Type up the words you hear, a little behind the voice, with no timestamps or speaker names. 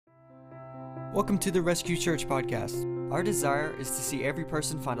Welcome to the Rescue Church podcast. Our desire is to see every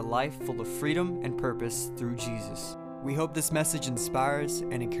person find a life full of freedom and purpose through Jesus. We hope this message inspires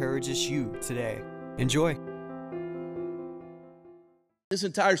and encourages you today. Enjoy. This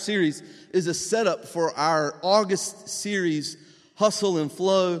entire series is a setup for our August series, Hustle and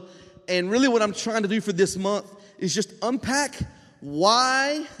Flow. And really what I'm trying to do for this month is just unpack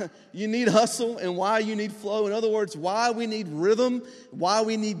why you need hustle and why you need flow. In other words, why we need rhythm, why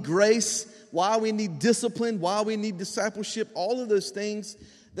we need grace, why we need discipline, why we need discipleship, all of those things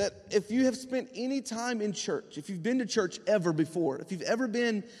that if you have spent any time in church, if you've been to church ever before, if you've ever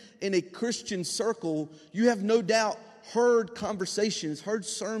been in a Christian circle, you have no doubt heard conversations, heard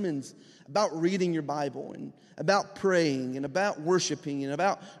sermons about reading your Bible and about praying and about worshiping and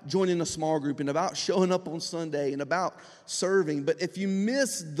about joining a small group and about showing up on Sunday and about serving. But if you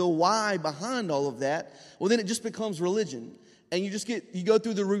miss the why behind all of that, well, then it just becomes religion. And you go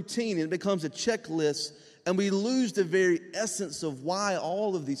through the routine and it becomes a checklist, and we lose the very essence of why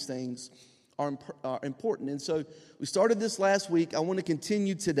all of these things are important. And so we started this last week. I want to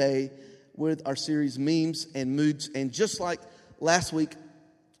continue today with our series Memes and Moods. And just like last week,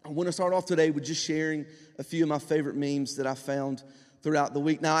 I want to start off today with just sharing a few of my favorite memes that I found throughout the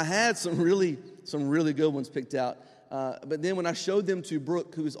week. Now, I had some really good ones picked out. But then when I showed them to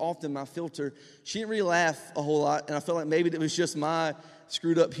Brooke, who is often my filter, she didn't really laugh a whole lot. And I felt like maybe it was just my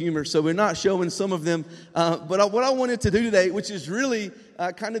screwed up humor. So we're not showing some of them. But what I wanted to do today, which is really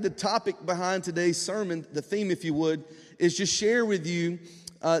kind of the topic behind today's sermon, the theme, if you would, is just share with you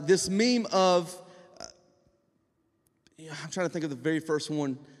this meme of, I'm trying to think of the very first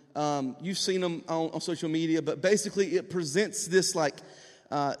one. You've seen them on social media, but basically it presents this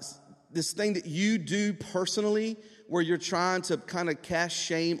this thing that you do personally where you're trying to kind of cast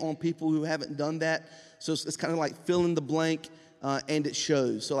shame on people who haven't done that. So it's kind of like fill in the blank, and it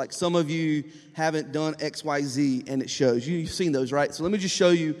shows. So like some of you haven't done X, Y, Z, and it shows. You've seen those, right? So let me just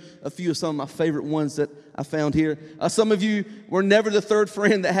show you a few of some of my favorite ones that I found here. Some of you were never the third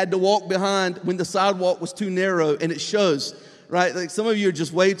friend that had to walk behind when the sidewalk was too narrow, and it shows. Right, like some of you are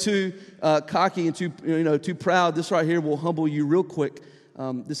just way too cocky and too proud. This right here will humble you real quick.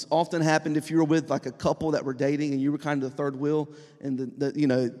 This often happened if you were with like a couple that were dating and you were kind of the third wheel, and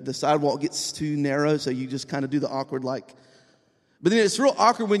the sidewalk gets too narrow, so you just kind of do the awkward like. But then it's real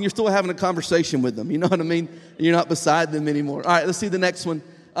awkward when you're still having a conversation with them. You know what I mean? You're not beside them anymore. All right, let's see the next one.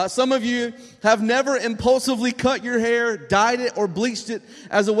 Some of you have never impulsively cut your hair, dyed it, or bleached it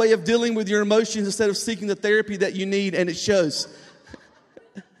as a way of dealing with your emotions instead of seeking the therapy that you need, and it shows.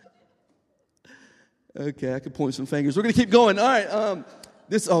 Okay, I could point some fingers. We're going to keep going. All right.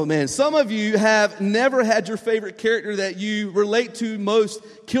 Some of you have never had your favorite character that you relate to most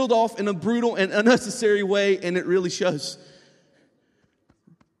killed off in a brutal and unnecessary way, and it really shows.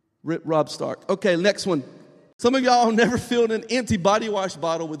 Rip Rob Stark. Okay, next one. Some of y'all never filled an empty body wash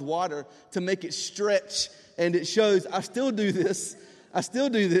bottle with water to make it stretch, and it shows. I still do this.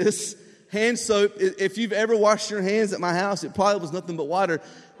 Hand soap. If you've ever washed your hands at my house, it probably was nothing but water.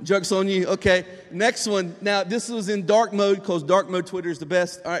 Joke's on you. Okay, next one. Now, this was in dark mode because dark mode Twitter is the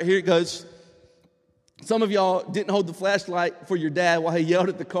best. All right, here it goes. Some of y'all didn't hold the flashlight for your dad while he yelled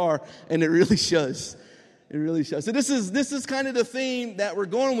at the car, and it really shows. It really shows. So this is kind of the theme that we're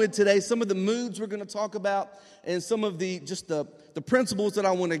going with today. Some of the moods we're going to talk about, and some of the principles that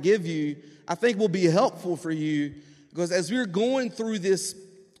I want to give you, I think will be helpful for you, because as we're going through this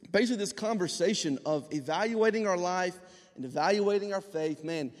conversation of evaluating our life and evaluating our faith,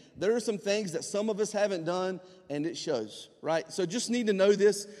 man, there are some things that some of us haven't done, and it shows, right? So just need to know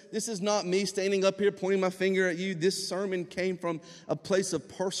this. This is not me standing up here pointing my finger at you. This sermon came from a place of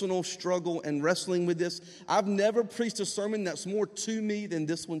personal struggle and wrestling with this. I've never preached a sermon that's more to me than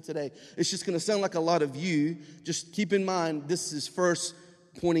this one today. It's just going to sound like a lot of you. Just keep in mind, this is first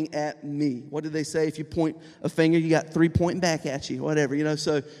pointing at me. What did they say? If you point a finger, you got three pointing back at you, whatever,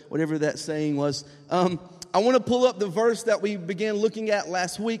 so whatever that saying was. I want to pull up the verse that we began looking at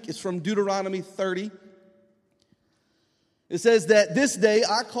last week. It's from Deuteronomy 30. It says that this day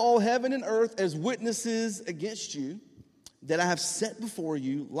I call heaven and earth as witnesses against you, that I have set before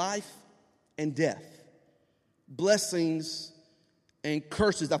you life and death, blessings and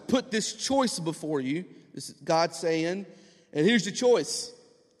curses. I put this choice before you. This is God saying, and here's your choice: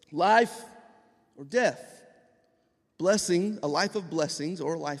 life or death. Blessing, a life of blessings,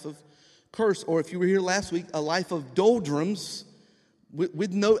 or a life of curse. Or if you were here last week, a life of doldrums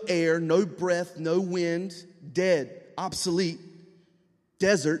with no air, no breath, no wind, dead, obsolete,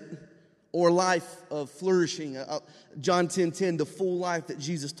 desert, or life of flourishing. John 10:10, the full life that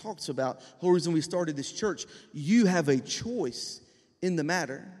Jesus talks about. The whole reason we started this church, you have a choice in the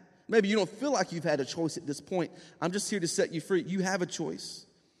matter. Maybe you don't feel like you've had a choice at this point. I'm just here to set you free. You have a choice.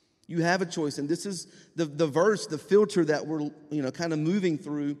 You have a choice. And this is the verse, the filter that we're, kind of moving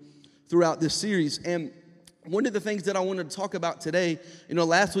throughout this series. And one of the things that I wanted to talk about today,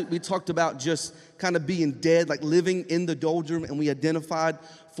 last week we talked about just kind of being dead, like living in the doldrum, and we identified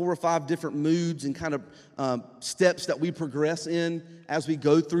 4 or 5 different moods and kind of steps that we progress in as we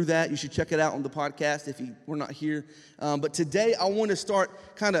go through that. You should check it out on the podcast if you were not here. But today I want to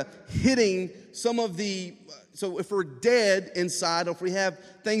start kind of hitting some of the, so if we're dead inside, or if we have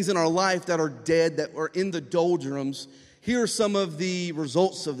things in our life that are dead, that are in the doldrums, here are some of the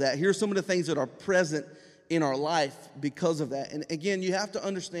results of that. Here are some of the things that are present in our life because of that. And again, you have to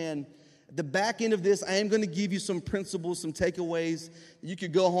understand, at the back end of this, I am going to give you some principles, some takeaways that you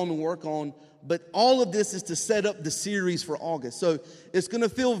could go home and work on. But all of this is to set up the series for August. So it's going to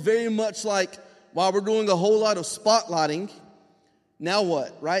feel very much like, while we're doing a whole lot of spotlighting, now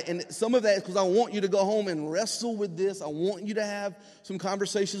what, right? And some of that is because I want you to go home and wrestle with this. I want you to have some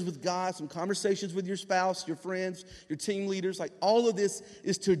conversations with God, some conversations with your spouse, your friends, your team leaders. Like, all of this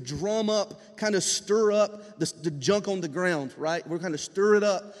is to drum up, kind of stir up the junk on the ground, right? We're kind of stir it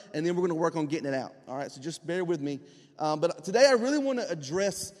up, and then we're going to work on getting it out. All right, so just bear with me. But today I really want to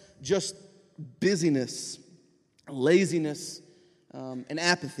address just busyness, laziness, and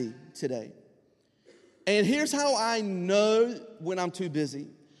apathy today. And here's how I know when I'm too busy.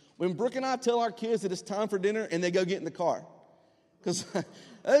 When Brooke and I tell our kids that it's time for dinner and they go get in the car. Because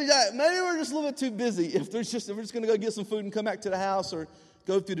maybe we're just a little bit too busy if we're just going to go get some food and come back to the house or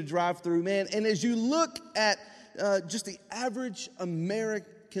go through the drive-thru, man. And as you look at just the average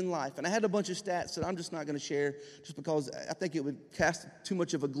American life, and I had a bunch of stats that I'm just not going to share just because I think it would cast too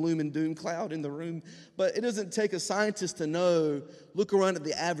much of a gloom and doom cloud in the room. But it doesn't take a scientist to know, look around at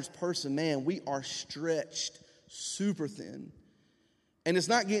the average person, man, we are stretched super thin. And it's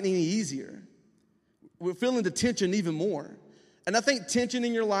not getting any easier. We're feeling the tension even more. And I think tension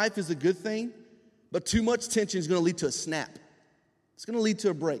in your life is a good thing, but too much tension is going to lead to a snap. It's going to lead to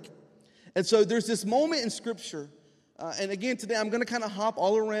a break. And so there's this moment in Scripture. And again, today I'm going to kind of hop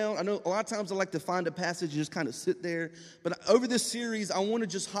all around. I know a lot of times I like to find a passage and just kind of sit there. But over this series, I want to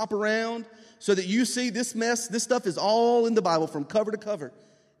just hop around so that you see this mess. This stuff is all in the Bible from cover to cover.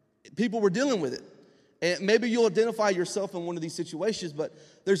 People were dealing with it. And maybe you'll identify yourself in one of these situations. But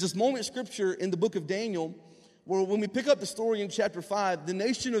there's this moment in Scripture in the book of Daniel where when we pick up the story in chapter 5, the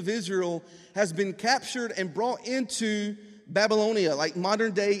nation of Israel has been captured and brought into Babylonia, like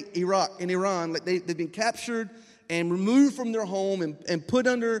modern day Iraq and Iran. Like they've been captured and removed from their home and put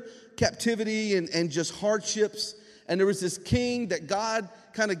under captivity and just hardships. And there was this king that God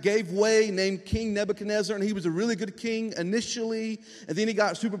kind of gave way, named King Nebuchadnezzar, and he was a really good king initially, and then he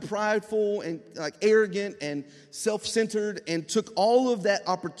got super prideful and like arrogant and self-centered and took all of that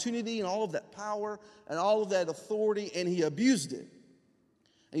opportunity and all of that power and all of that authority, and he abused it.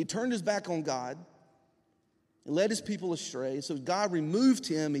 And he turned his back on God and led his people astray. So God removed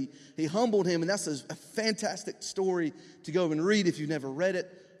him. He humbled him. And that's a fantastic story to go and read if you've never read it.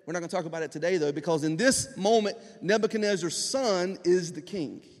 We're not going to talk about it today, though, because in this moment, Nebuchadnezzar's son is the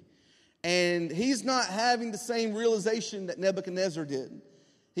king. And he's not having the same realization that Nebuchadnezzar did.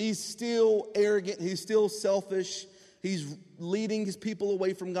 He's still arrogant. He's still selfish. He's leading his people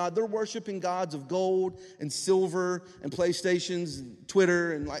away from God. They're worshiping gods of gold and silver and PlayStations and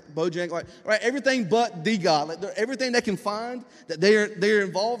Twitter and like Bojangles, right? Everything but the God. Like everything they can find that they're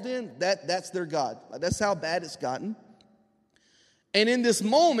involved in, that's their God. Like that's how bad it's gotten. And in this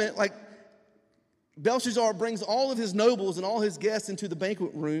moment, like Belshazzar brings all of his nobles and all his guests into the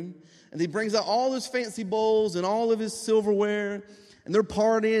banquet room, and he brings out all his fancy bowls and all of his silverware, and they're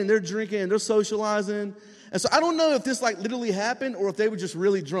partying and they're drinking and they're socializing. And so I don't know if this like literally happened or if they were just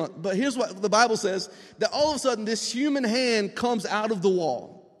really drunk. But here's what the Bible says, that all of a sudden this human hand comes out of the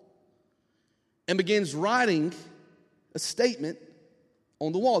wall and begins writing a statement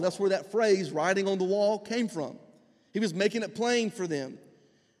on the wall. That's where that phrase, writing on the wall, came from. He was making it plain for them.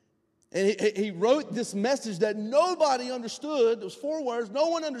 And he wrote this message that nobody understood. It was 4 words. No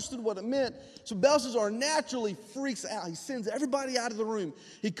one understood what it meant. So Belshazzar naturally freaks out. He sends everybody out of the room.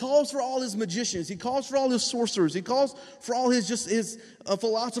 He calls for all his magicians. He calls for all his sorcerers. He calls for all his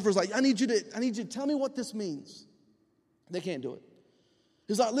philosophers. Like, I need you to tell me what this means. They can't do it.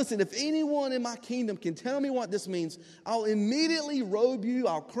 He's like, listen, if anyone in my kingdom can tell me what this means, I'll immediately robe you,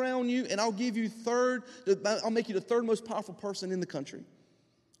 I'll crown you, and I'll make you the third most powerful person in the country.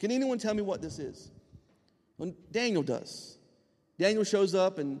 Can anyone tell me what this is? Well, Daniel does. Daniel shows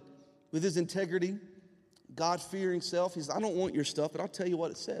up, and with his integrity, God-fearing self, he says, I don't want your stuff, but I'll tell you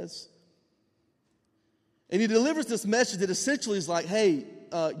what it says. And he delivers this message that essentially is like, hey,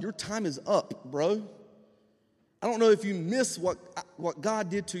 your time is up, bro. I don't know if you miss what God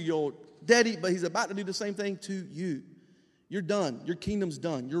did to your daddy, but he's about to do the same thing to you. You're done. Your kingdom's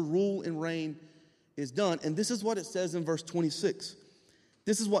done. Your rule and reign is done. And this is what it says in verse 26.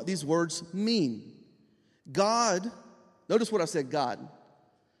 This is what these words mean. God, notice what I said, God.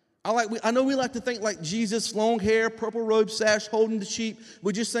 I know we like to think like Jesus, long hair, purple robe, sash, holding the sheep.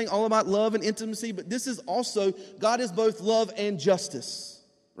 We just sing all about love and intimacy, but this is also, God is both love and justice,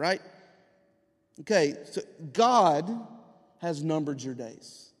 right? Okay, so God has numbered your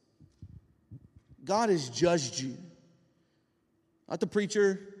days. God has judged you. Not the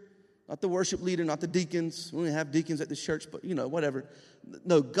preacher, not the worship leader, not the deacons. We don't have deacons at this church, but whatever.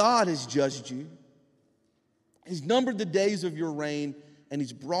 No, God has judged you. He's numbered the days of your reign, and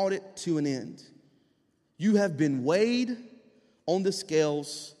he's brought it to an end. You have been weighed on the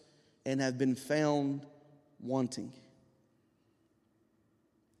scales and have been found wanting.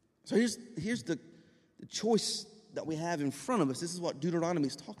 So here's the choice that we have in front of us. This is what Deuteronomy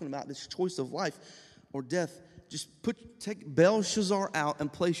is talking about, this choice of life or death. Just take Belshazzar out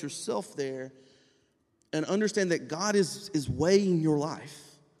and place yourself there and understand that God is weighing your life.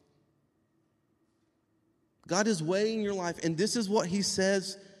 God is weighing your life, and this is what he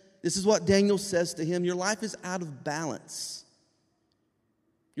says. This is what Daniel says to him. Your life is out of balance.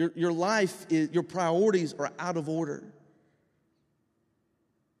 Your life, your priorities are out of order.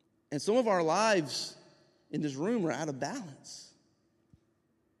 And some of our lives in this room are out of balance.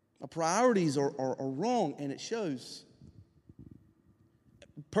 Our priorities are wrong, and it shows.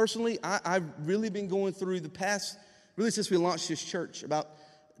 Personally, I've really been going through the past, really since we launched this church, about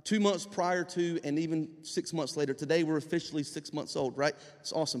 2 months prior to, and even 6 months later. Today, we're officially 6 months old, right?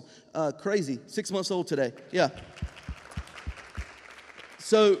 It's awesome. Crazy. 6 months old today. Yeah.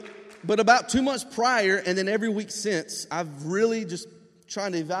 So, but about 2 months prior, and then every week since, I've really just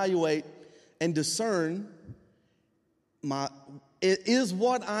trying to evaluate and discern is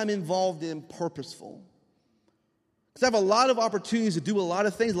what I'm involved in purposeful? Because I have a lot of opportunities to do a lot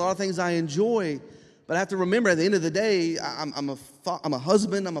of things I enjoy. But I have to remember at the end of the day, I'm a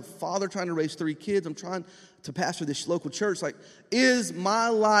husband, I'm a father trying to raise 3 kids. I'm trying to pastor this local church. Like, is my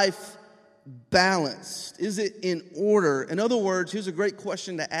life balanced? Is it in order? In other words, here's a great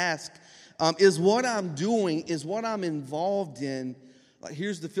question to ask. Is what I'm doing, is what I'm involved in, like,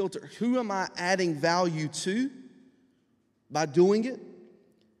 here's the filter. Who am I adding value to by doing it?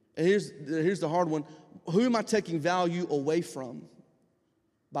 And here's the hard one. Who am I taking value away from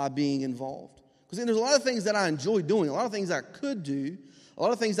by being involved? Because there's a lot of things that I enjoy doing, a lot of things I could do, a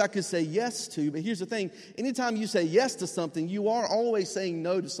lot of things I could say yes to. But here's the thing. Anytime you say yes to something, you are always saying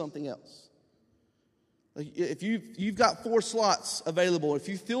no to something else. Like, if you've got 4 slots available, if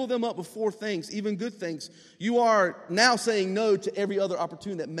you fill them up with 4 things, even good things, you are now saying no to every other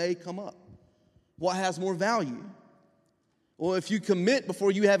opportunity that may come up. What has more value? Well, if you commit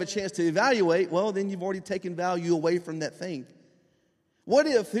before you have a chance to evaluate, well, then you've already taken value away from that thing. What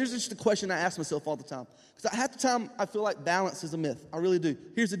if, here's just a question I ask myself all the time, because half the time I feel like balance is a myth. I really do.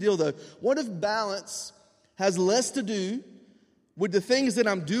 Here's the deal, though. What if balance has less to do with the things that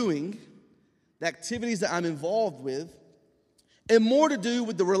I'm doing, the activities that I'm involved with, and more to do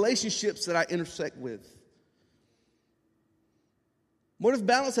with the relationships that I intersect with? What if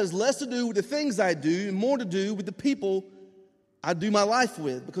balance has less to do with the things I do and more to do with the people I do my life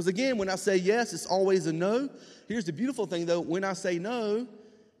with? Because again, when I say yes, it's always a no. Here's the beautiful thing, though. When I say no,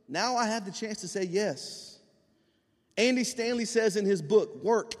 now I have the chance to say yes. Andy Stanley says in his book,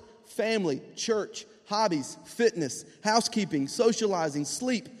 work, family, church, hobbies, fitness, housekeeping, socializing,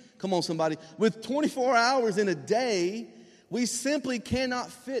 sleep. Come on, somebody. With 24 hours in a day, we simply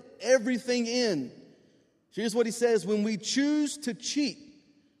cannot fit everything in. Here's what he says. When we choose to cheat,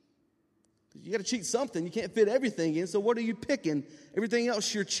 you got to cheat something. You can't fit everything in. So what are you picking? Everything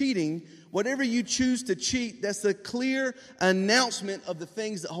else you're cheating. Whatever you choose to cheat, that's a clear announcement of the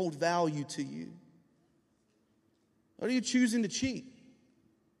things that hold value to you. What are you choosing to cheat?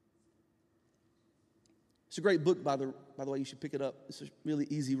 It's a great book, by the way. You should pick it up. It's a really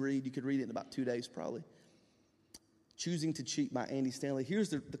easy read. You could read it in about 2 days, probably. Choosing to Cheat by Andy Stanley. Here's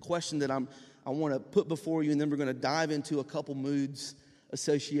the question that I want to put before you, and then we're going to dive into a couple moods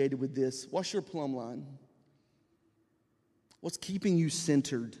associated with this. What's your plumb line? What's keeping you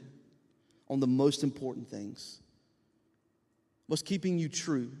centered on the most important things? What's keeping you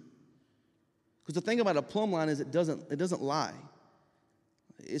true? Because the thing about a plumb line is it doesn't lie.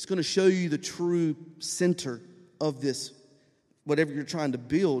 It's going to show you the true center of this, whatever you're trying to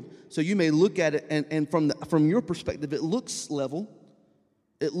build. So you may look at it, and from your perspective, it looks level,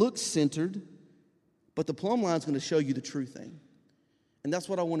 it looks centered, but the plumb line is going to show you the true thing. And that's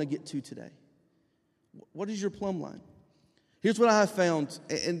what I want to get to today. What is your plumb line? Here's what I have found,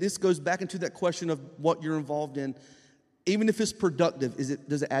 and this goes back into that question of what you're involved in. Even if it's productive,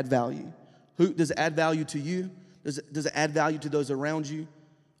 does it add value? Does it add value to you? Does it add value to those around you?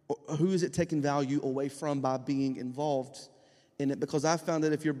 Or who is it taking value away from by being involved in it? Because I found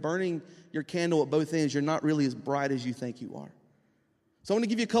that if you're burning your candle at both ends, you're not really as bright as you think you are. So I want to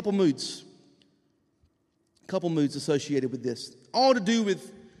give you a couple moods associated with this. All to do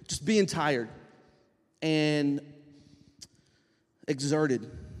with just being tired and exerted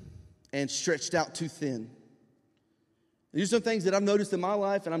and stretched out too thin. These are some things that I've noticed in my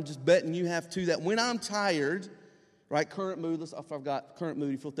life, and I'm just betting you have too, that when I'm tired, right, current mood, I've got current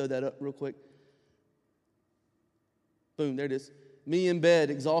mood, if you'll throw that up real quick. Boom, there it is. Me in bed,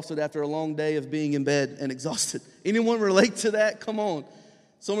 exhausted after a long day of being in bed and exhausted. Anyone relate to that? Come on.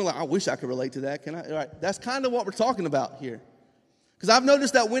 Someone like, I wish I could relate to that. Can I? All right, that's kind of what we're talking about here. Because I've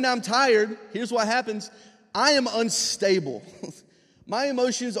noticed that when I'm tired, here's what happens. I am unstable. My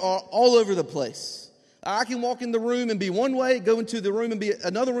emotions are all over the place. I can walk in the room and be one way, go into the room and be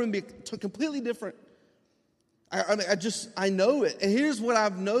another room, be completely different. I know it. And here's what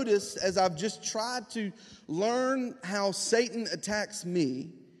I've noticed as I've just tried to learn how Satan attacks me.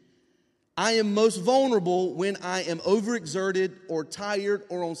 I am most vulnerable when I am overexerted or tired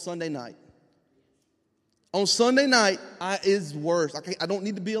or on Sunday night. On Sunday night, is worse. I don't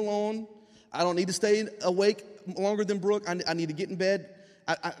need to be alone. I don't need to stay awake longer than Brooke. I need to get in bed.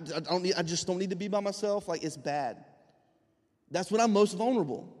 I just don't need to be by myself. Like, it's bad. That's when I'm most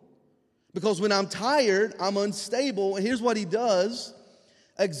vulnerable. Because when I'm tired, I'm unstable. And here's what he does.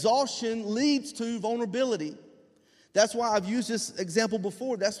 Exhaustion leads to vulnerability. That's why I've used this example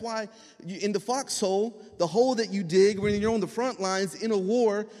before. That's why in the foxhole, the hole that you dig when you're on the front lines in a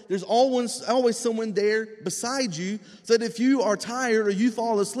war, there's always someone there beside you, so that if you are tired or you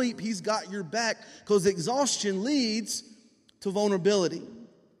fall asleep, he's got your back, because exhaustion leads to vulnerability.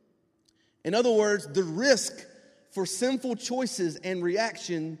 In other words, the risk for sinful choices and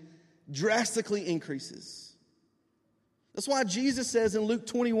reaction drastically increases. That's why Jesus says in Luke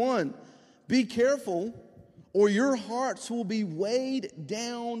 21, be careful, or your hearts will be weighed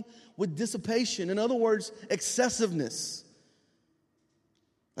down with dissipation. In other words, excessiveness.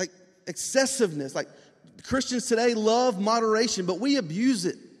 Like excessiveness. Like Christians today love moderation, but we abuse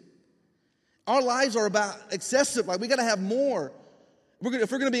it. Our lives are about excessive. Like, we got to have more.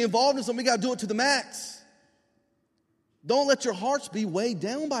 If we're going to be involved in something, we got to do it to the max. Don't let your hearts be weighed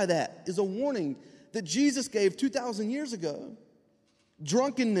down by that, is a warning that Jesus gave 2,000 years ago.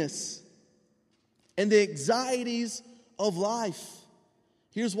 Drunkenness and the anxieties of life.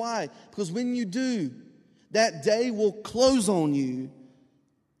 Here's why. Because when you do, that day will close on you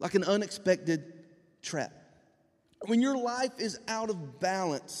like an unexpected trap. When your life is out of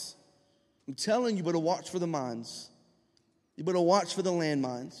balance, I'm telling you, you better watch for the mines. You better watch for the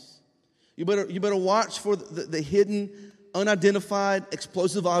landmines. You better watch for the hidden, unidentified,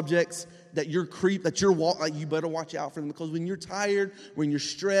 explosive objects that you better watch out for them. Because when you're tired, when you're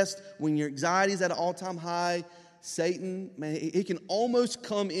stressed, when your anxiety is at an all-time high, Satan, man, he can almost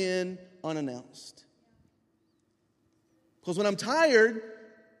come in unannounced. Because when I'm tired,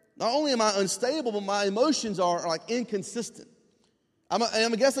 not only am I unstable, but my emotions are like inconsistent.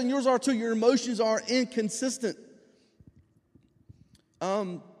 I'm guessing yours are too. Your emotions are inconsistent.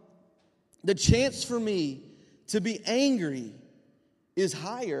 The chance for me to be angry is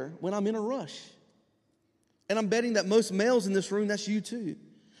higher when I'm in a rush. And I'm betting that most males in this room, that's you too.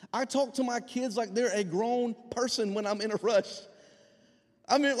 I talk to my kids like they're a grown person when I'm in a rush.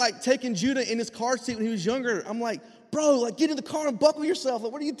 I mean, like taking Judah in his car seat when he was younger. I'm like, bro, like get in the car and buckle yourself.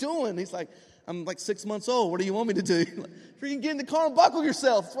 Like, what are you doing? He's like, I'm like 6 months old. What do you want me to do? Like, freaking get in the car and buckle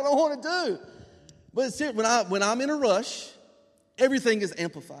yourself. That's what I want to do. But it's it. When I'm in a rush, everything is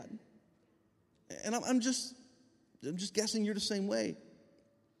amplified. And I'm just guessing you're the same way.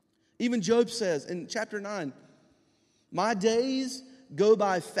 Even Job says in chapter 9, my days go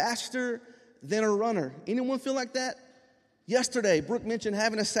by faster than a runner. Anyone feel like that? Yesterday, Brooke mentioned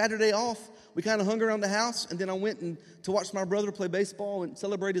having a Saturday off. We kind of hung around the house, and then I went to watch my brother play baseball and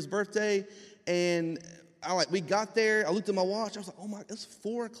celebrate his birthday. And we got there. I looked at my watch. I was like, oh my, it's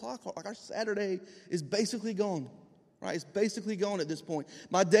 4 o'clock. Like, our Saturday is basically gone. Right? It's basically gone at this point.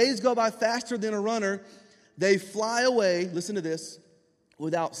 My days go by faster than a runner. They fly away, listen to this,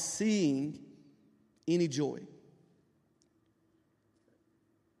 without seeing any joy.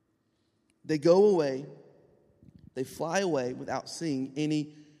 They go away. They fly away without seeing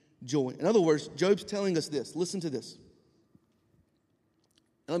any joy. In other words, Job's telling us this. Listen to this.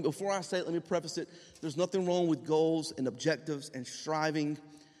 And before I say it, let me preface it. There's nothing wrong with goals and objectives and striving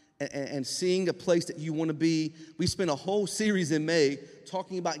and seeing a place that you want to be. We spent a whole series in May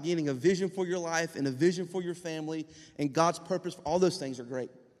talking about getting a vision for your life and a vision for your family and God's purpose. All those things are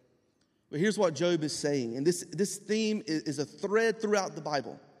great. But here's what Job is saying. And this theme is a thread throughout the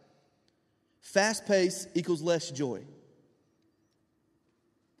Bible. Fast pace equals less joy.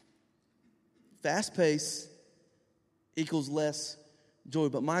 Fast pace equals less joy.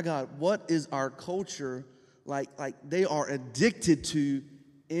 But my God, what is our culture like? Like they are addicted to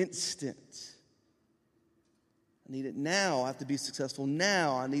instant. I need it now. I have to be successful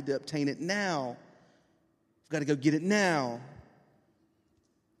now. I need to obtain it now. I've got to go get it now.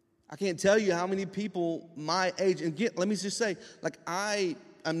 I can't tell you how many people my age, and let me just say, like I'm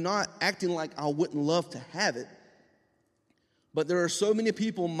not acting like I wouldn't love to have it, but there are so many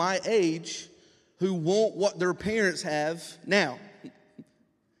people my age who want what their parents have now,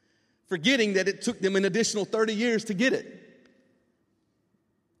 forgetting that it took them an additional 30 years to get it.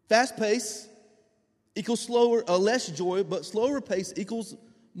 Fast pace equals less joy, but slower pace equals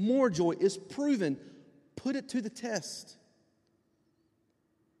more joy. It's proven. Put it to the test.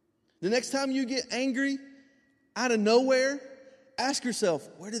 The next time you get angry out of nowhere, ask yourself,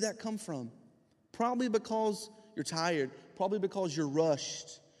 where did that come from? Probably because you're tired. Probably because you're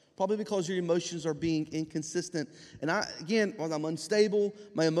rushed. Probably because your emotions are being inconsistent. And when I'm unstable,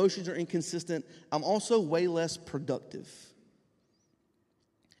 my emotions are inconsistent, I'm also way less productive.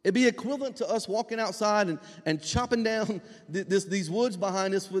 It'd be equivalent to us walking outside and chopping down these woods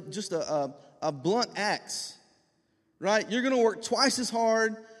behind us with just a blunt axe, right? You're going to work twice as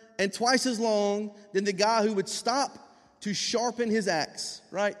hard and twice as long than the guy who would stop to sharpen his axe,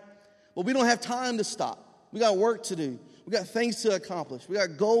 right? But we don't have time to stop. We got work to do. We got things to accomplish. We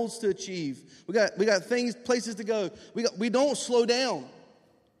got goals to achieve. We got things, places to go. We don't slow down.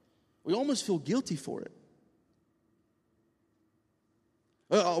 We almost feel guilty for it.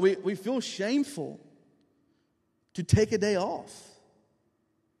 We feel shameful to take a day off.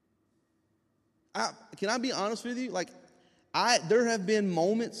 Can I be honest with you? There have been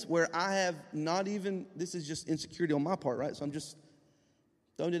moments where I have not even, this is just insecurity on my part, right? So I'm just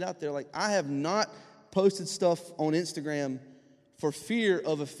throwing it out there. I have not posted stuff on Instagram for fear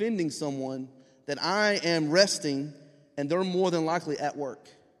of offending someone that I am resting and they're more than likely at work.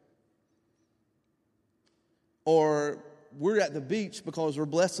 Or we're at the beach because we're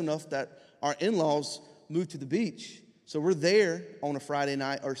blessed enough that our in-laws moved to the beach. So we're there on a Friday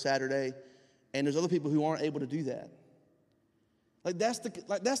night or Saturday, and there's other people who aren't able to do that. That's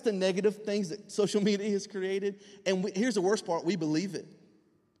the negative things that social media has created. And here's the worst part, we believe it.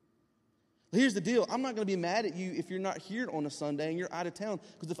 Here's the deal. I'm not going to be mad at you if you're not here on a Sunday and you're out of town.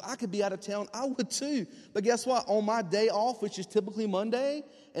 Because if I could be out of town, I would too. But guess what? On my day off, which is typically Monday,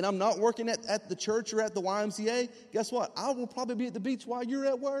 and I'm not working at the church or at the YMCA, guess what? I will probably be at the beach while you're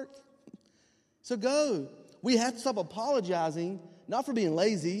at work. So go. We have to stop apologizing, not for being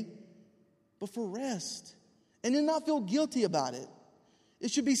lazy, but for rest. And then not feel guilty about it.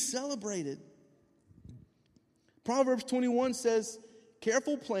 It should be celebrated. Proverbs 21 says,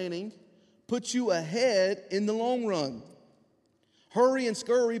 careful planning puts you ahead in the long run. Hurry and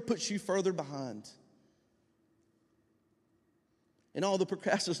scurry puts you further behind. And all the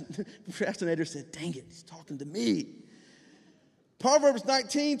procrastinators said, dang it, he's talking to me. Proverbs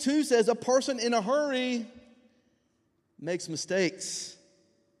 19:2 says, a person in a hurry makes mistakes.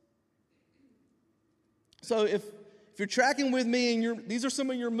 So if you're tracking with me and these are some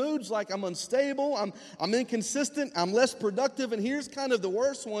of your moods, like I'm unstable, I'm inconsistent, I'm less productive, and here's kind of the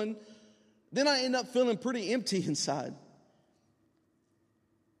worst one, then I end up feeling pretty empty inside.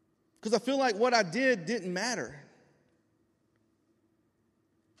 Because I feel like what I did didn't matter.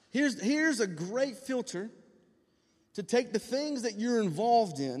 Here's a great filter to take the things that you're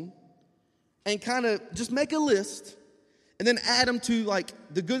involved in and kind of just make a list and then add them to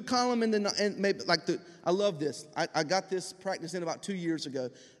the good column and maybe I love this. I got this practice in about 2 years ago.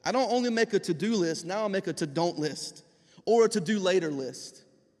 I don't only make a to-do list, now I make a to-don't list or a to-do later list.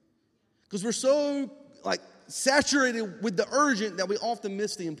 Because we're so saturated with the urgent that we often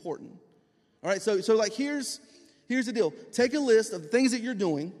miss the important. All right, so here's the deal. Take a list of the things that you're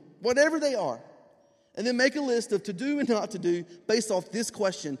doing, whatever they are, and then make a list of to do and not to do based off this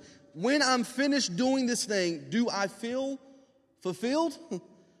question. When I'm finished doing this thing, do I feel fulfilled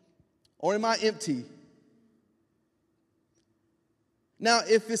or am I empty? Now,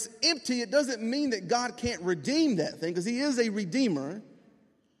 if it's empty, it doesn't mean that God can't redeem that thing, because He is a redeemer.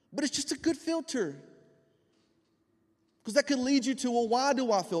 But it's just a good filter. Because that could lead you to, well, why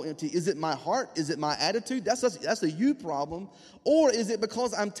do I feel empty? Is it my heart? Is it my attitude? That's a you problem. Or is it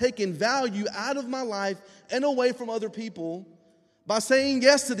because I'm taking value out of my life and away from other people? By saying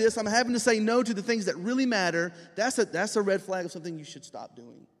yes to this, I'm having to say no to the things that really matter. That's a red flag of something you should stop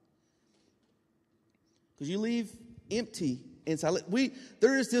doing. Because you leave empty inside.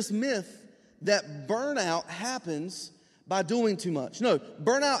 There is this myth that burnout happens by doing too much. No,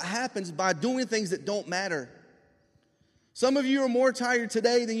 burnout happens by doing things that don't matter. Some of you are more tired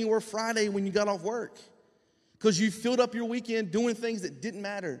today than you were Friday when you got off work because you filled up your weekend doing things that didn't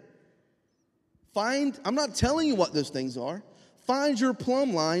matter. I'm not telling you what those things are. Find your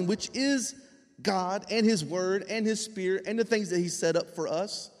plumb line, which is God and His Word and His Spirit and the things that He set up for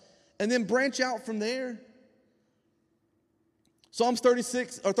us, and then branch out from there. Psalms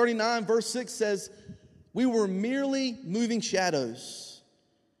 39, verse 6 says, we were merely moving shadows,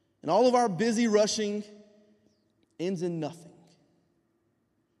 and all of our busy rushing ends in nothing.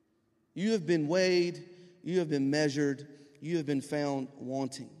 You have been weighed, you have been measured, you have been found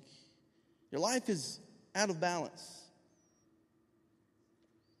wanting. Your life is out of balance.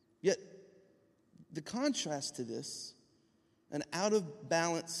 Yet, the contrast to this, an out of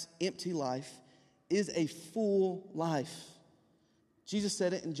balance, empty life, is a full life. Jesus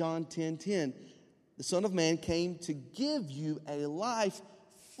said it in John 10:10. The Son of Man came to give you a life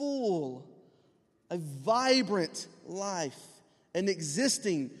full, a vibrant life, an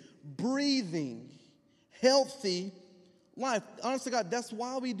existing, breathing, healthy life. Honestly, God, that's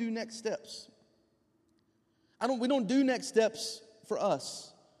why we do next steps. We don't do next steps for us.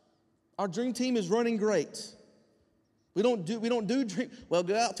 Our dream team is running great. We don't do dream. Well,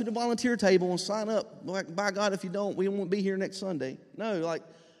 go out to the volunteer table and sign up. By God, if you don't, we won't be here next Sunday. No.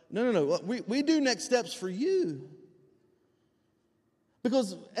 We do next steps for you.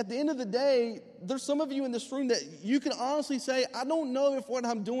 Because at the end of the day, there's some of you in this room that you can honestly say, I don't know if what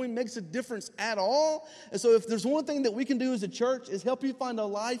I'm doing makes a difference at all. And so if there's one thing that we can do as a church is help you find a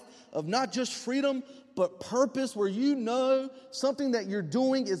life of not just freedom, but purpose, where you know something that you're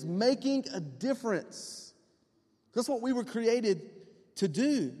doing is making a difference. That's what we were created to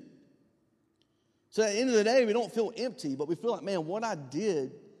do. So at the end of the day, we don't feel empty, but we feel like, man, what I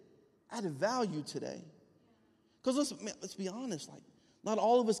did added value today. Because let's be honest, like, not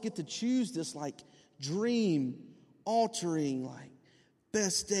all of us get to choose this dream altering,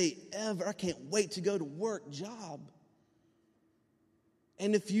 best day ever, I can't wait to go to work job.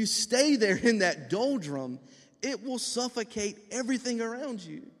 And if you stay there in that doldrum, it will suffocate everything around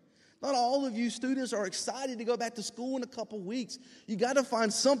you. Not all of you students are excited to go back to school in a couple weeks. You got to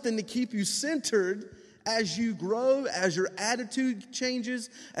find something to keep you centered as you grow, as your attitude changes,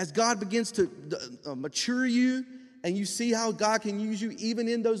 as God begins to mature you, and you see how God can use you even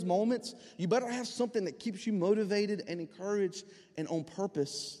in those moments. You better have something that keeps you motivated and encouraged and on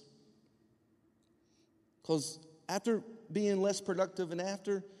purpose. Because after being less productive and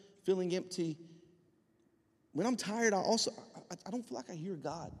after feeling empty, when I'm tired, I don't feel like I hear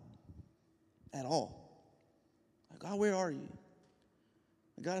God at all. God, where are you?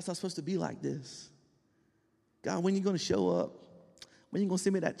 God, it's not supposed to be like this. God, when are you going to show up? When are you going to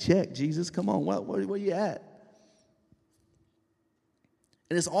send me that check, Jesus? Come on, where you at?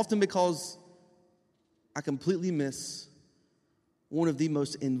 And it's often because I completely miss one of the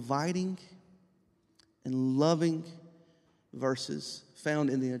most inviting and loving verses found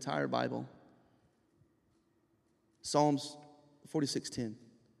in the entire Bible. Psalms 46:10.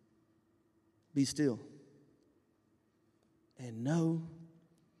 Be still and know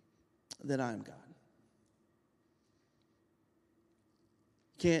that I am God.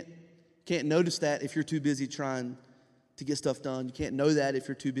 Can't notice that if you're too busy trying to get stuff done. You can't know that if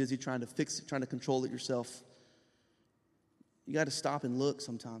you're too busy trying to fix it, trying to control it yourself. You got to stop and look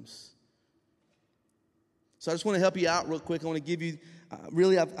sometimes. So I just want to help you out real quick. I want to give you,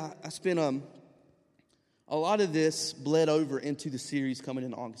 I spent a lot of this bled over into the series coming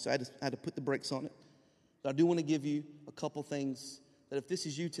in August. So I had to put the brakes on it. But I do want to give you a couple things that if this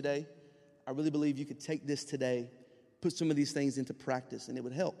is you today, I really believe you could take this today, put some of these things into practice, and it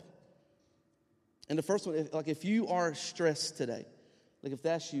would help. And the first one, if you are stressed today, if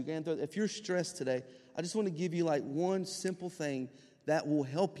that's you, if you're stressed today, I just want to give you one simple thing that will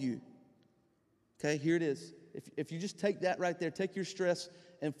help you. Okay, here it is. If you just take that right there, take your stress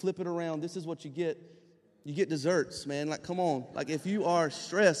and flip it around, this is what you get. You get desserts, man. Come on. If you are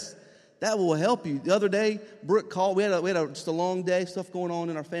stressed, that will help you. The other day, Brooke called. We had just a long day, stuff going on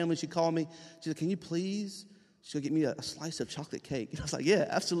in our family. She called me. She said, can you please get me a slice of chocolate cake? And I was like, yeah,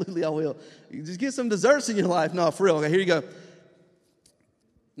 absolutely I will. You just get some desserts in your life. No, for real. Okay, here you go.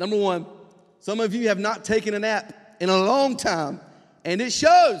 Number one, some of you have not taken a nap in a long time. And it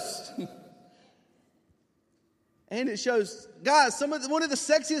shows. And it shows. Guys, one of the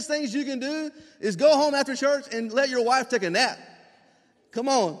sexiest things you can do is go home after church and let your wife take a nap. Come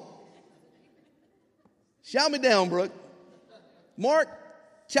on. Shout me down, Brooke. Mark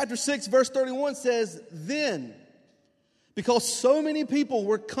chapter 6, verse 31 says, then, because so many people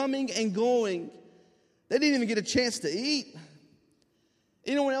were coming and going, they didn't even get a chance to eat.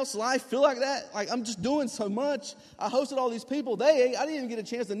 Anyone else's life feel like that? Like, I'm just doing so much. I hosted all these people. They ate. I didn't even get a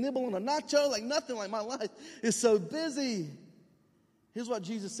chance to nibble on a nacho. Like, nothing. Like, my life is so busy. Here's what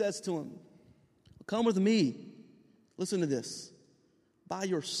Jesus says to him. Come with me. Listen to this. By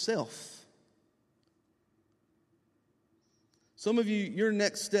yourself. Some of you, your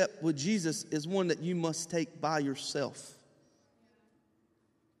next step with Jesus is one that you must take by yourself.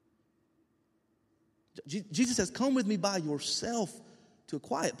 Jesus says, come with me by yourself to a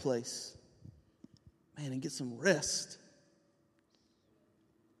quiet place, man, and get some rest.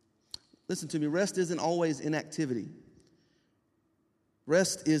 Listen to me, rest isn't always inactivity.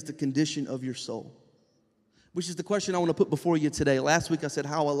 Rest is the condition of your soul, which is the question I want to put before you today. Last week I said,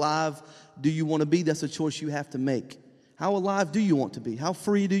 how alive do you want to be? That's a choice you have to make. How alive do you want to be? How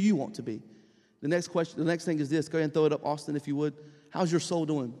free do you want to be? The next thing is this. Go ahead and throw it up, Austin, if you would. How's your soul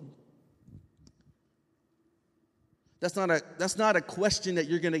doing? That's not a question that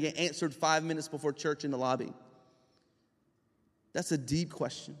you're going to get answered 5 minutes before church in the lobby. That's a deep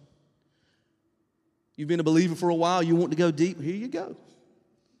question. You've been a believer for a while. You want to go deep. Here you go.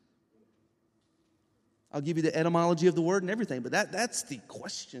 I'll give you the etymology of the word and everything, but that's the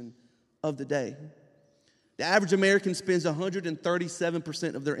question of the day. The average American spends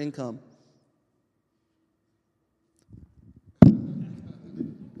 137% of their income.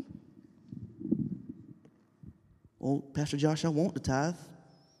 Well, Pastor Josh, I want the tithe,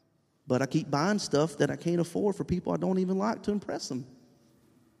 but I keep buying stuff that I can't afford for people I don't even like to impress them.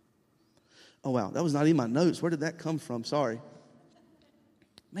 Oh, wow, that was not even my notes. Where did that come from? Sorry.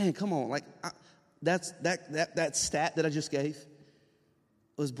 Man, come on. Like, that stat that I just gave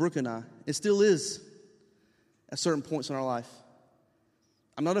was Brooke and I. It still is at certain points in our life.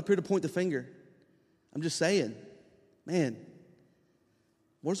 I'm not up here to point the finger. I'm just saying, man,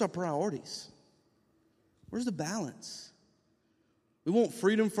 where's our priorities? Where's the balance? We want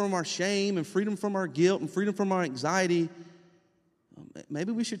freedom from our shame and freedom from our guilt and freedom from our anxiety.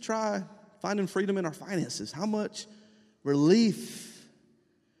 Maybe we should try finding freedom in our finances. How much relief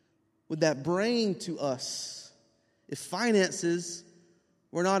would that bring to us if finances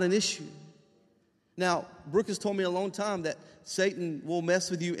were not an issue? Now, Brooke has told me a long time that Satan will mess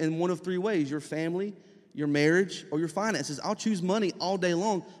with you in one of three ways: your family, your marriage, or your finances. I'll choose money all day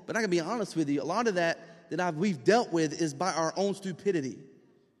long, but I can be honest with you, a lot of that we've dealt with is by our own stupidity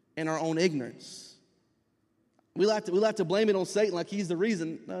and our own ignorance. We like to blame it on Satan like he's the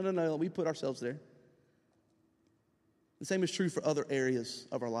reason. No, we put ourselves there. The same is true for other areas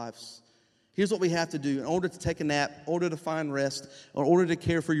of our lives. Here's what we have to do in order to take a nap, in order to find rest, or in order to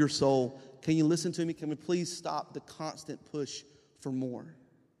care for your soul. Can you listen to me? Can we please stop the constant push for more?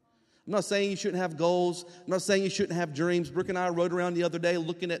 I'm not saying you shouldn't have goals. I'm not saying you shouldn't have dreams. Brooke and I rode around the other day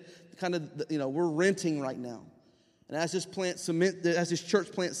looking at we're renting right now. And as this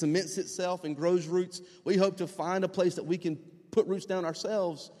church plant cements itself and grows roots, we hope to find a place that we can put roots down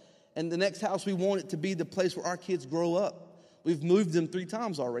ourselves. And the next house, we want it to be the place where our kids grow up. We've moved them 3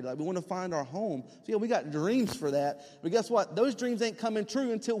 times already. Like, we want to find our home. So, yeah, we got dreams for that. But guess what? Those dreams ain't coming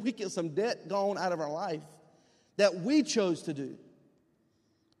true until we get some debt gone out of our life that we chose to do.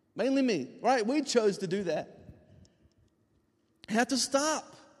 Mainly me, right? We chose to do that. Have to stop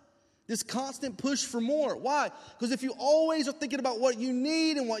this constant push for more. Why? Because if you always are thinking about what you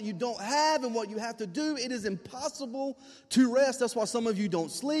need and what you don't have and what you have to do, it is impossible to rest. That's why some of you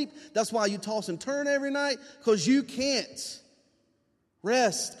don't sleep. That's why you toss and turn every night, because you can't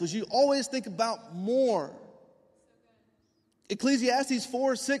rest, because you always think about more. Ecclesiastes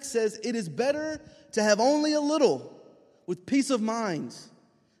 4:6 says, it is better to have only a little with peace of mind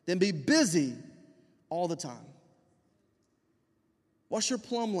than be busy all the time. What's your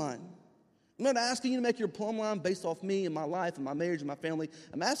plumb line? I'm not asking you to make your plumb line based off me and my life and my marriage and my family.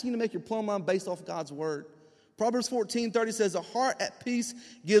 I'm asking you to make your plumb line based off God's word. Proverbs 14:30 says, a heart at peace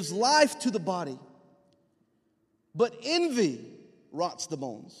gives life to the body, but envy rots the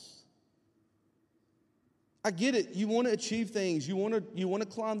bones. I get it. You want to achieve things. You want to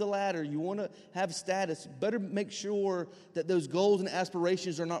climb the ladder. You want to have status. Better make sure that those goals and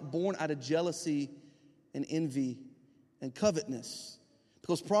aspirations are not born out of jealousy and envy and covetousness.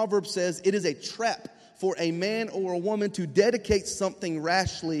 Because Proverbs says it is a trap for a man or a woman to dedicate something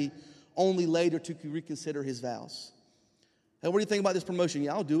rashly only later to reconsider his vows. Hey, what do you think about this promotion?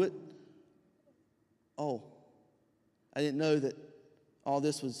 Yeah, I'll do it. Oh, I didn't know that all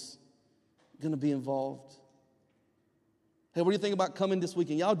this was going to be involved. Hey, what do you think about coming this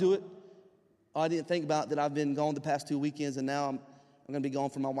weekend? Y'all do it. Oh, I didn't think about that I've been gone the past 2 weekends, and now I'm going to be gone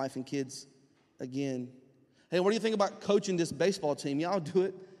from my wife and kids again. Hey, what do you think about coaching this baseball team? Y'all do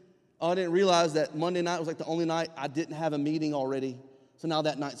it. Oh, I didn't realize that Monday night was like the only night I didn't have a meeting already, so now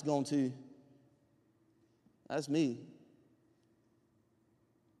that night's gone too. That's me.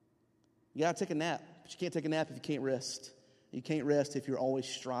 You got to take a nap, but you can't take a nap if you can't rest. You can't rest if you're always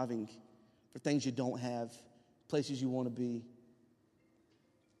striving for things you don't have, places you want to be.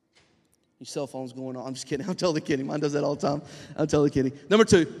 Your cell phone's going on. I'm just kidding. I'm totally kidding. Mine does that all the time. I'm totally kidding. Number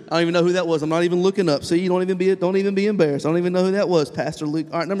 2, I don't even know who that was. I'm not even looking up. So you don't even be embarrassed. I don't even know who that was, Pastor Luke.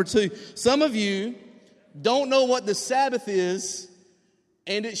 All right, number 2. Some of you don't know what the Sabbath is,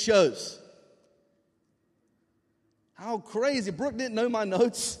 and it shows. How crazy. Brooke didn't know my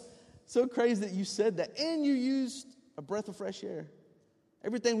notes. So crazy that you said that. And you used a breath of fresh air.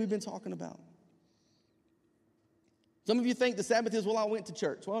 Everything we've been talking about. Some of you think the Sabbath is, well, I went to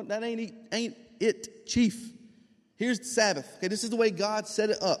church. Well, that ain't it, chief. Here's the Sabbath. Okay, this is the way God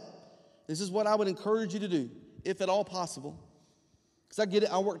set it up. This is what I would encourage you to do, if at all possible. Because I get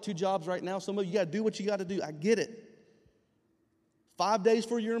it. I work 2 jobs right now. Some of you got to do what you got to do. I get it. 5 days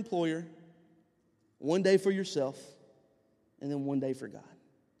for your employer, 1 day for yourself, and then 1 day for God.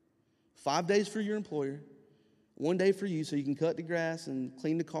 5 days for your employer, 1 day for you so you can cut the grass and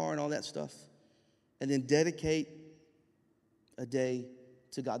clean the car and all that stuff. And then dedicate a day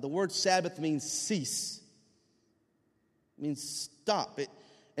to God. The word Sabbath means cease. It means stop.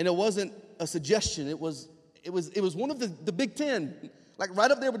 And it wasn't a suggestion. It was one of the big 10. Like right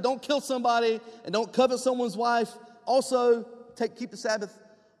up there with don't kill somebody and don't covet someone's wife. Also, keep the Sabbath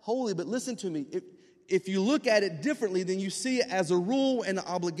holy. But listen to me. If you look at it differently, then you see it as a rule and an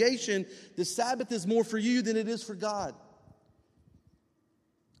obligation. The Sabbath is more for you than it is for God.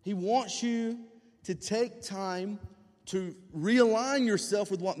 He wants you to take time to realign yourself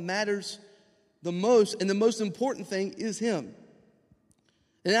with what matters the most. And the most important thing is Him.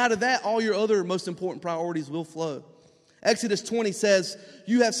 And out of that, all your other most important priorities will flow. Exodus 20 says,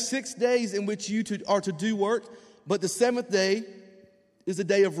 you have 6 days in which you are to do work, but the 7th day is a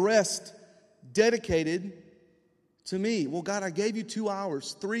day of rest dedicated to me. Well, God, I gave you 2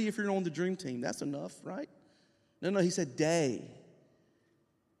 hours, 3 if you're on the dream team. That's enough, right? No, He said day.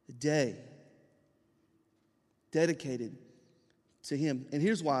 A day dedicated to Him. And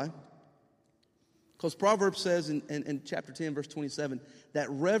here's why. Because Proverbs says in chapter 10, verse 27, that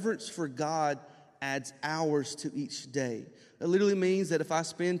reverence for God adds hours to each day. It literally means that if I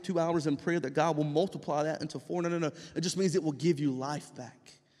spend 2 hours in prayer, that God will multiply that into 4. No. It just means it will give you life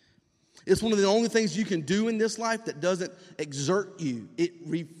back. It's one of the only things you can do in this life that doesn't exert you. It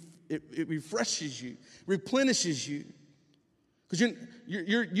refreshes you, replenishes you. Because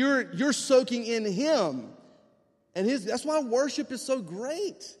you're soaking in Him. And that's why worship is so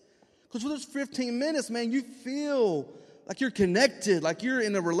great. Because for those 15 minutes, man, you feel like you're connected, like you're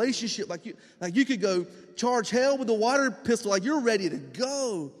in a relationship, like you could go charge hell with a water pistol, like you're ready to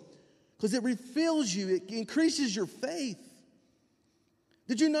go. Because it refills you, it increases your faith.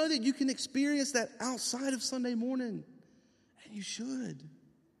 Did you know that you can experience that outside of Sunday morning? And you should.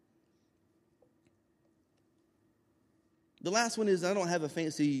 The last one is, I don't have a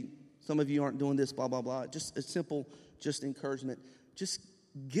fancy, some of you aren't doing this, blah, blah, blah. Just a simple, just encouragement. Just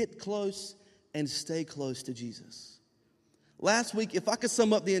get close and stay close to Jesus. Last week, if I could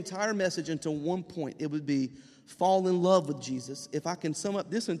sum up the entire message into one point, it would be fall in love with Jesus. If I can sum up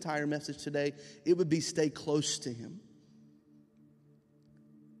this entire message today, it would be stay close to Him.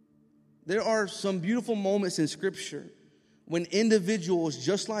 There are some beautiful moments in Scripture when individuals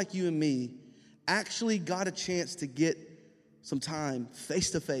just like you and me actually got a chance to get some time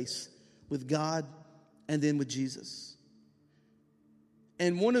face to face with God and then with Jesus.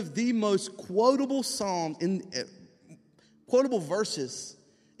 And one of the most quotable quotable verses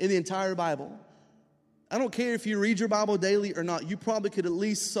in the entire Bible. I don't care if you read your Bible daily or not. You probably could at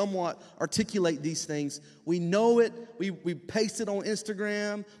least somewhat articulate these things. We know it. We paste it on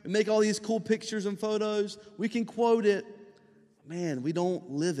Instagram. We make all these cool pictures and photos. We can quote it. Man, we don't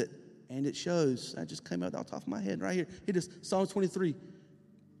live it. And it shows. That just came out off the top of my head right here. It is Psalm 23.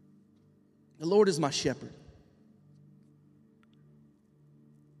 The Lord is my shepherd.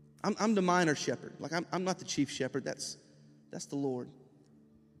 I'm the minor shepherd. Like I'm not the chief shepherd. That's the Lord.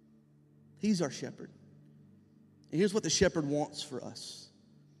 He's our shepherd. And here's what the shepherd wants for us.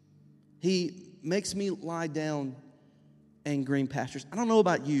 He makes me lie down and green pastures. I don't know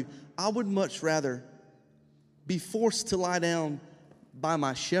about you. I would much rather be forced to lie down by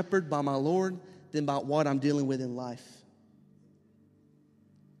my shepherd, by my Lord, than by what I'm dealing with in life.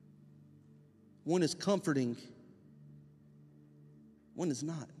 One is comforting. One is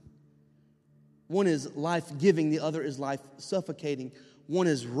not. One is life-giving. The other is life-suffocating. One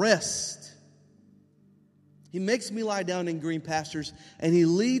is rest. He makes me lie down in green pastures, and He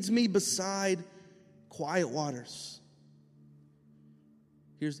leads me beside quiet waters.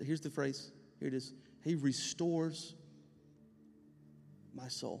 Here's the phrase. Here it is. He restores my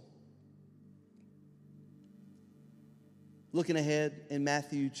soul. Looking ahead in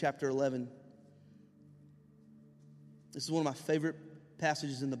Matthew chapter 11. This is one of my favorite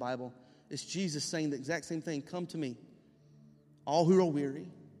passages in the Bible. It's Jesus saying the exact same thing. Come to me, all who are weary,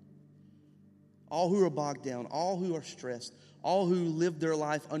 all who are bogged down, all who are stressed, all who live their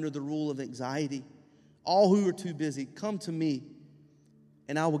life under the rule of anxiety, all who are too busy. Come to me,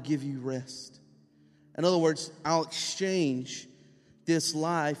 and I will give you rest. In other words, I'll exchange this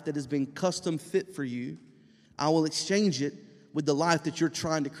life that has been custom fit for you. I will exchange it with the life that you're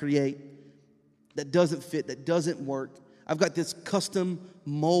trying to create that doesn't fit, that doesn't work. I've got this custom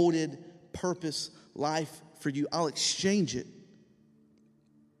molded purpose life for you. I'll exchange it.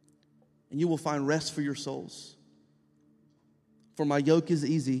 And you will find rest for your souls. For my yoke is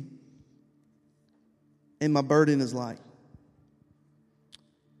easy and my burden is light.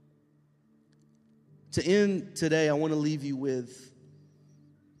 To end today, I want to leave you with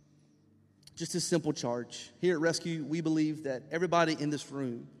just a simple charge. Here at Rescue, we believe that everybody in this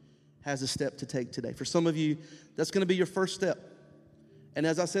room has a step to take today. For some of you, that's going to be your first step. And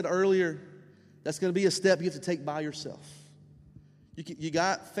as I said earlier, that's going to be a step you have to take by yourself. You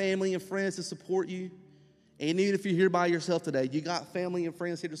got family and friends to support you. And even if you're here by yourself today, you got family and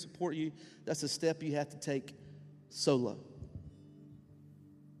friends here to support you. That's a step you have to take solo.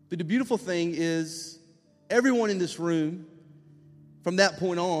 But the beautiful thing is, everyone in this room, from that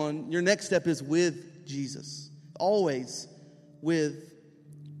point on, your next step is with Jesus. Always with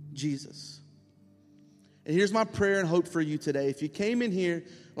Jesus. And here's my prayer and hope for you today. If you came in here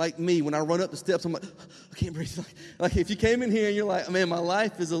like me, when I run up the steps, I'm like, I can't breathe. Like if you came in here and you're like, man, my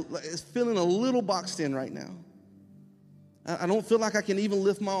life is feeling a little boxed in right now. I don't feel like I can even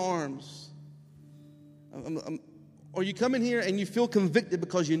lift my arms. Or you come in here and you feel convicted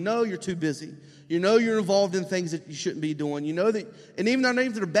because you know you're too busy. You know you're involved in things that you shouldn't be doing. You know that, and even though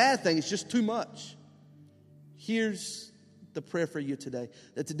they're a bad thing, it's just too much. Here's the prayer for you today.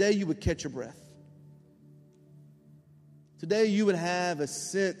 That today you would catch your breath. Today you would have a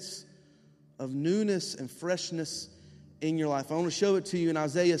sense of newness and freshness in your life. I want to show it to you in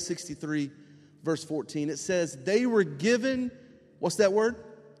Isaiah 63, verse 14. It says, they were given, what's that word?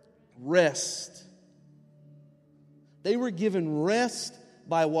 Rest. They were given rest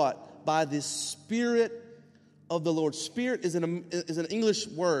by what? By the Spirit of the Lord. Spirit is an English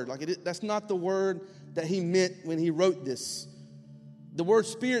word. That's not the word that he meant when he wrote this. The word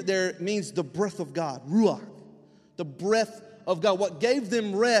Spirit there means the breath of God, ruach, the breath of God. What gave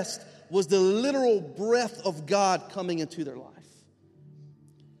them rest was the literal breath of God coming into their life.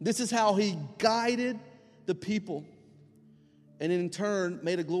 This is how he guided the people and in turn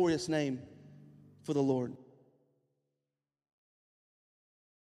made a glorious name for the Lord.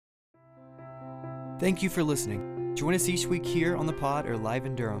 Thank you for listening. Join us each week here on the pod or live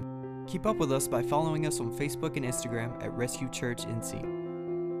in Durham. Keep up with us by following us on Facebook and Instagram at Rescue Church NC.